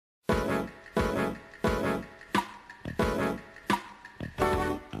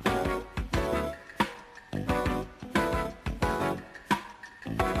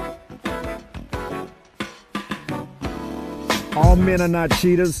All men are not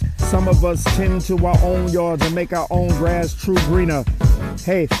cheaters. Some of us tend to our own yards and make our own grass true greener.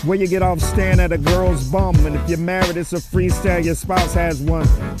 Hey, where you get off staring at a girl's bum? And if you're married, it's a freestyle. Your spouse has one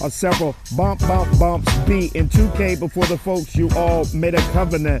or several. Bumps. Be in 2K before the folks you all made a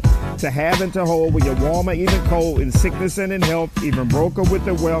covenant to have and to hold. When you're warm or even cold, in sickness and in health, even broker with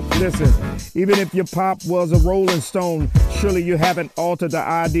the wealth. Listen, even if your pop was a rolling stone, surely you haven't altered the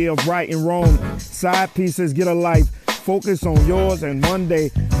idea of right and wrong. Side pieces get a life. Focus on yours, and one day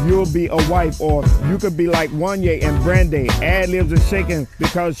you'll be a wife, or you could be like Wanye and Brandy. Ad-libs are shaking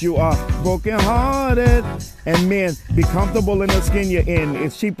because you are broken-hearted. And men, be comfortable in the skin you're in.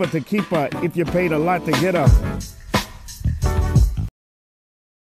 It's cheaper to keep her if you paid a lot to get her.